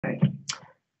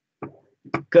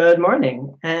Good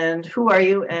morning. And who are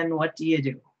you and what do you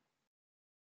do?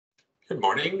 Good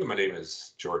morning. My name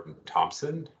is Jordan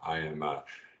Thompson. I am a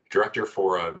director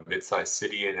for a mid-sized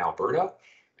city in Alberta,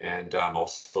 and I'm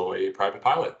also a private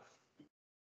pilot.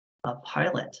 A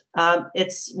pilot.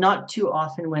 It's not too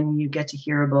often when you get to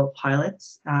hear about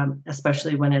pilots,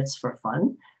 especially when it's for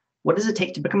fun. What does it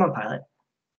take to become a pilot?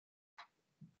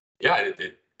 Yeah,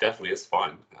 it definitely is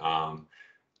fun.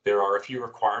 There are a few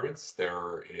requirements.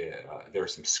 There are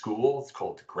some schools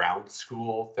called the ground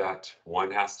school that one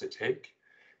has to take,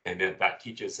 and then that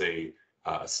teaches a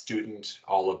student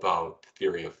all about the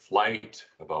theory of flight,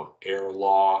 about air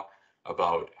law,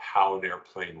 about how an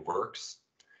airplane works.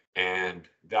 And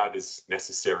that is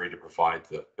necessary to provide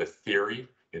the theory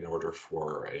in order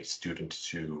for a student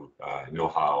to know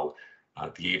how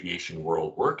the aviation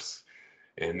world works.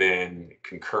 And then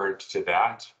concurrent to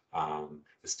that,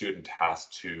 the student has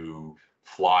to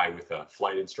fly with a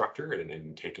flight instructor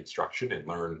and take instruction and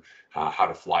learn how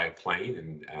to fly a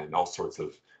plane and all sorts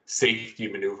of safety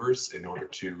maneuvers in order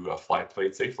to fly a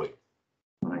plane safely.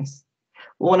 Nice.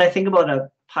 Well, when I think about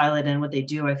a pilot and what they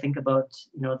do, I think about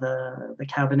the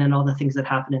cabin and all the things that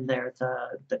happen in there,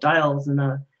 the dials and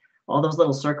all those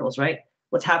little circles, right?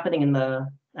 What's happening in the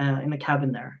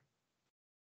cabin there?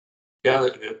 Yeah,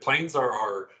 the planes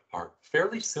are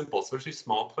fairly simple, especially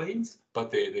small planes,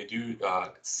 but they do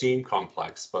seem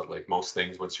complex. But like most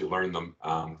things, once you learn them,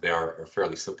 they are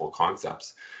fairly simple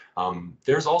concepts.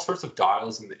 There's all sorts of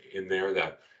dials in there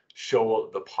that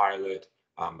show the pilot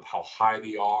how high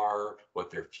they are, what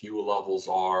their fuel levels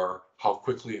are, how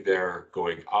quickly they're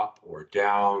going up or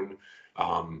down.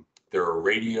 There are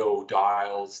radio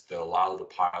dials that allow the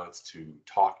pilots to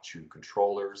talk to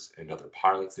controllers and other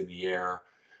pilots in the air.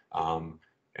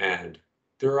 And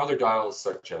there are other dials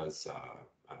such as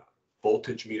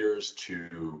voltage meters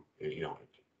to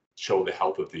show the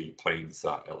health of the plane's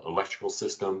electrical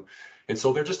system. And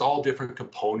so they're just all different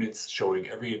components showing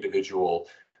every individual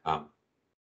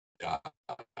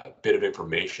bit of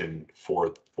information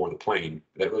for the plane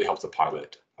that really helps the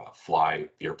pilot fly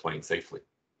the airplane safely.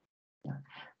 Yeah.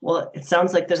 Well, it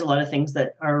sounds like there's a lot of things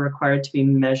that are required to be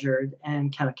measured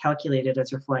and kind of calculated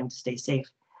as you're flying to stay safe.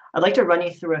 I'd like to run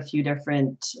you through a few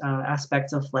different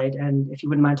aspects of flight, and if you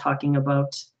wouldn't mind talking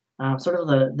about sort of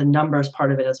the numbers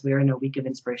part of it, as we are in a week of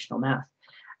inspirational math.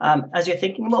 As you're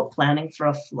thinking about planning for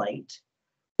a flight,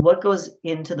 what goes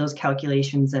into those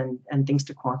calculations and things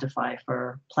to quantify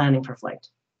for planning for flight?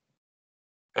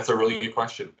 That's a really good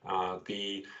question.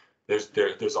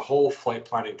 There's a whole flight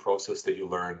planning process that you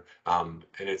learn, and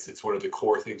it's one of the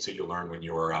core things that you learn when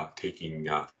you're taking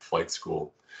flight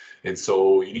school. And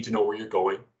so you need to know where you're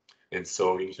going. And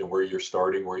so you need to know where you're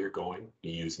starting, where you're going.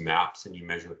 You use maps and you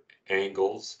measure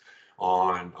angles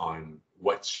on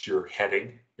what's your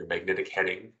heading, your magnetic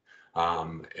heading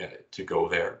to go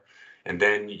there. And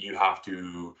then you have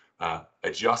to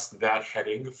adjust that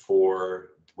heading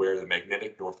for where the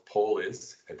magnetic North Pole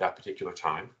is at that particular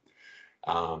time.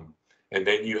 And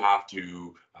then you have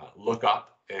to look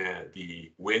up the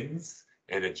winds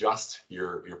and adjust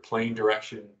your plane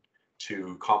direction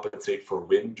to compensate for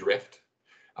wind drift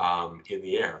in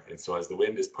the air. And so as the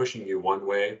wind is pushing you one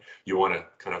way, you want to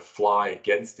kind of fly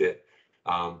against it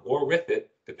or with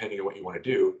it, depending on what you want to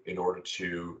do, in order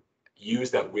to use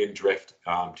that wind drift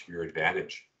to your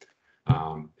advantage.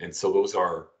 And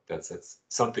so that's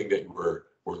something that we're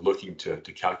looking to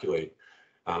calculate.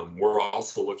 We're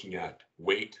also looking at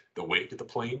the weight of the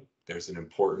plane. There's an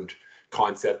important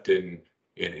concept in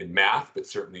math, but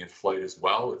certainly in flight as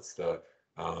well. It's the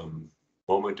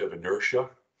moment of inertia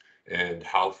and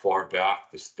how far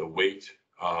back the weight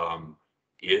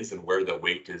is and where the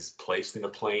weight is placed in a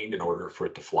plane in order for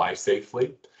it to fly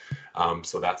safely.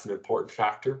 So that's an important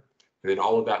factor. And then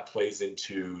all of that plays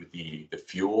into the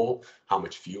fuel, how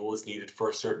much fuel is needed for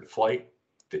a certain flight.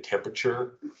 The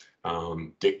temperature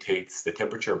dictates, the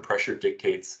temperature and pressure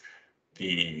dictates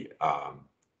the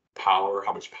power,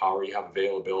 how much power you have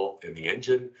available in the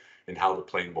engine, and how the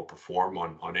plane will perform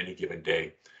on any given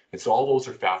day. And so all those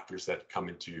are factors that come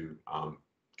into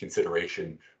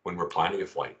consideration when we're planning a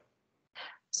flight.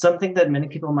 Something that many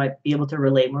people might be able to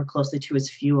relate more closely to is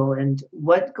fuel. And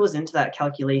what goes into that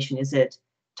calculation? Is it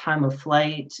time of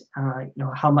flight?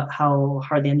 How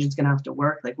hard the engine's going to have to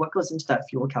work? Like, what goes into that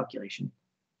fuel calculation?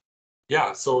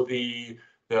 Yeah, so the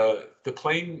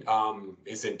plane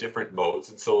is in different modes,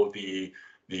 and so the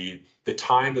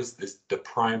time is the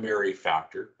primary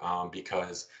factor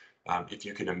because if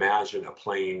you can imagine a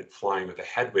plane flying with a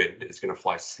headwind, it's going to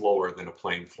fly slower than a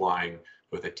plane flying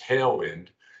with a tailwind,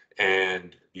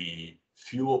 and the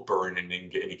fuel burn in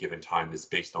any given time is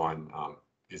based on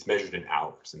is measured in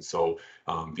hours. And so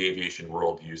the aviation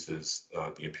world uses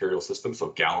the imperial system. So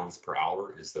gallons per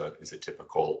hour is a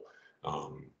typical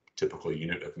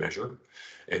unit of measure.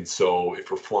 And so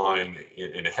if we're flying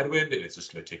in a headwind and it's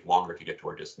just going to take longer to get to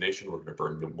our destination, we're going to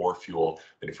burn more fuel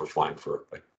than if we're flying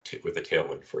with a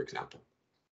tailwind, for example.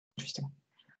 Interesting.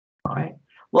 All right.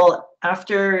 Well,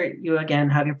 after you again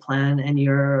have your plan and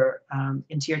you're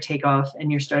into your takeoff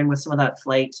and you're starting with some of that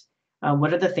flight,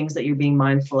 what are the things that you're being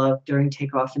mindful of during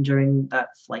takeoff and during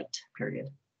that flight period?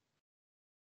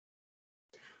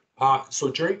 So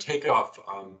during takeoff,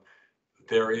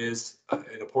 there is an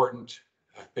important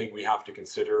thing we have to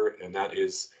consider, and that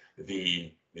is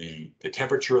the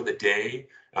temperature of the day,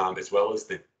 as well as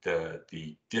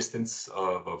the distance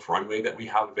of runway that we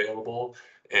have available,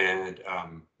 and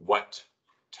what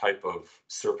type of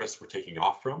surface we're taking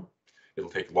off from. It'll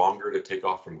take longer to take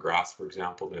off from grass, for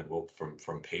example, than it will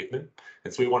from pavement.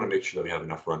 And so we want to make sure that we have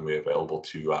enough runway available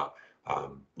to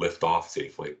lift off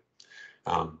safely.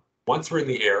 Once we're in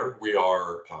the air, we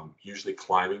are usually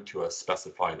climbing to a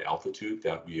specified altitude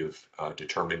that we have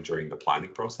determined during the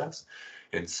planning process.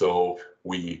 And so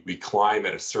we climb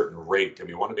at a certain rate, and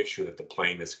we want to make sure that the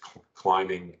plane is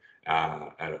climbing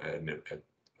at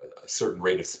a certain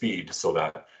rate of speed so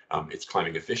that it's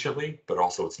climbing efficiently, but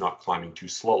also it's not climbing too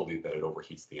slowly that it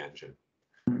overheats the engine.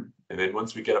 And then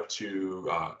once we get up to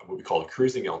what we call a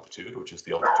cruising altitude, which is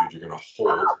the altitude you're going to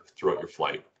hold throughout your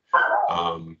flight,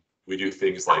 we do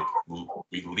things like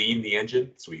we lean the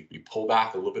engine. So we pull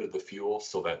back a little bit of the fuel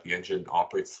so that the engine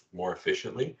operates more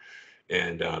efficiently.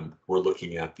 And we're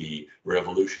looking at the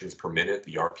revolutions per minute,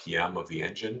 the RPM of the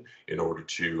engine, in order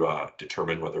to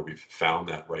determine whether we've found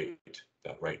that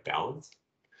right balance.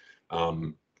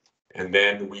 And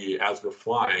then as we're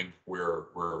flying,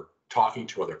 we're talking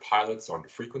to other pilots on the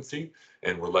frequency,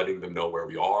 and we're letting them know where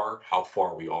we are, how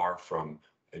far we are from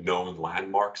known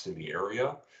landmarks in the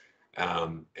area,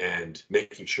 and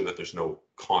making sure that there's no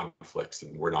conflicts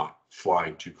and we're not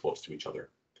flying too close to each other.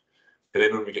 And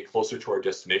then when we get closer to our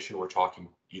destination, we're talking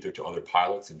either to other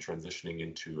pilots and transitioning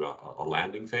into a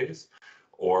landing phase,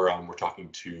 or we're talking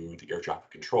to the air traffic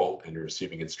control and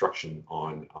receiving instruction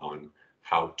on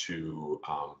how to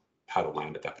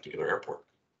land at that particular airport.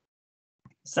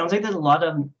 Sounds like there's a lot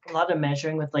of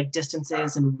measuring with like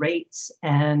distances and rates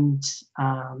and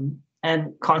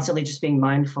constantly just being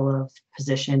mindful of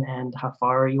position and how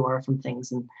far you are from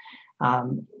things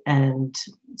and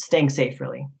staying safe,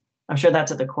 really. I'm sure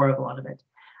that's at the core of a lot of it.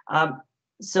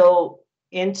 So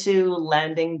into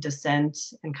landing, descent,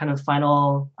 and kind of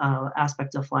final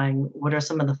aspects of flying, what are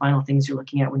some of the final things you're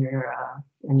looking at when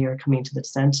you're coming to the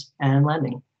descent and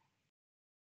landing?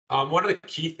 One of the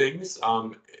key things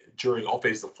during all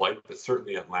phases of flight, but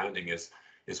certainly at landing, is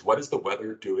what is the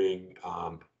weather doing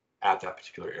at that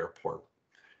particular airport.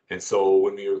 And so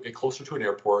when we get closer to an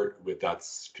airport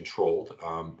that's controlled,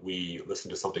 we listen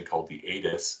to something called the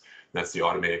ATIS, and that's the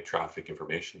Automated Traffic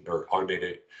Information or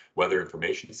Automated Weather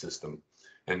Information System.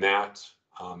 And that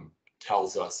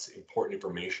tells us important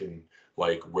information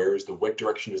like what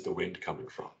direction is the wind coming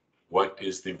from? What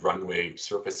is the runway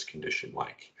surface condition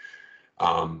like?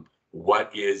 Are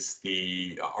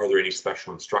there any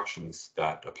special instructions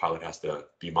that a pilot has to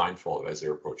be mindful of as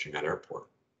they're approaching that airport?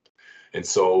 And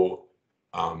so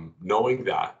knowing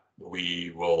that,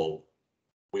 we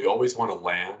always want to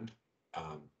land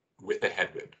with a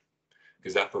headwind,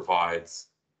 because that provides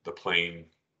the plane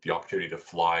the opportunity to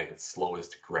fly at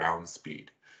slowest ground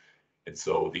speed. And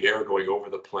so the air going over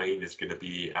the plane is going to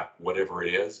be at whatever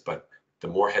it is, but the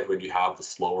more headwind you have, the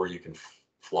slower you can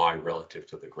fly relative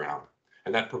to the ground.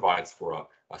 And that provides for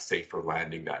a safer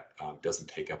landing that doesn't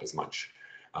take up as much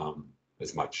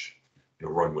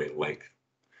runway length.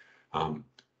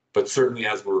 But certainly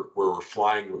as we're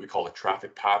flying what we call a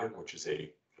traffic pattern, which is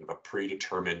a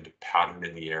predetermined pattern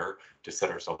in the air to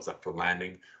set ourselves up for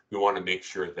landing, we want to make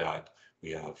sure that we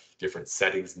have different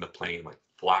settings in the plane, like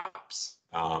flaps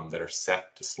that are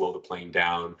set to slow the plane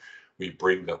down. We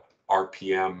bring the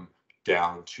RPM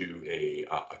down to a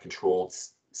controlled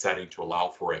setting to allow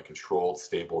for a controlled,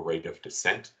 stable rate of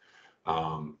descent.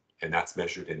 And that's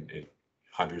measured in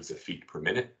hundreds of feet per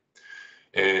minute.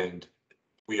 And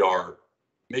we are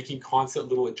making constant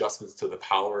little adjustments to the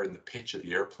power and the pitch of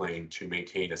the airplane to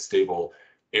maintain a stable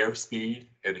airspeed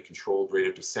and a controlled rate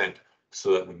of descent,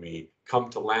 so that when we come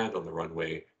to land on the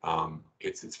runway,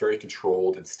 it's very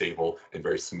controlled and stable and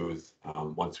very smooth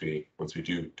once we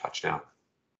do touch down.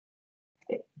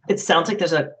 It sounds like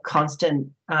there's a constant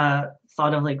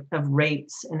thought of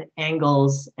rates and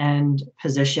angles and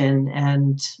position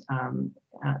and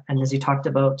as you talked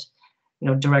about,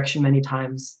 direction many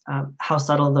times, how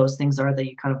subtle those things are that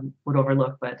you kind of would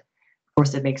overlook, but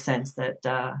course, it makes sense that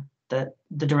that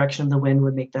the direction of the wind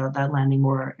would make that landing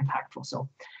more impactful. So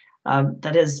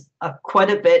that is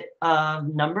quite a bit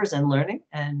of numbers and learning,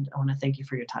 and I want to thank you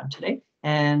for your time today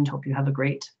and hope you have a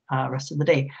great rest of the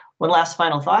day. One last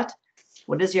final thought.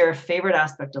 What is your favorite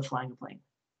aspect of flying a plane?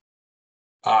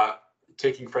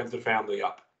 Taking friends and family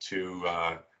up to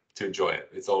enjoy it.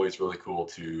 It's always really cool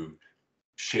to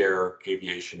share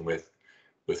aviation with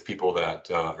people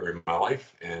that are in my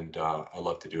life, and I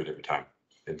love to do it every time.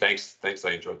 And thanks.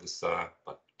 I enjoyed this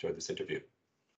interview.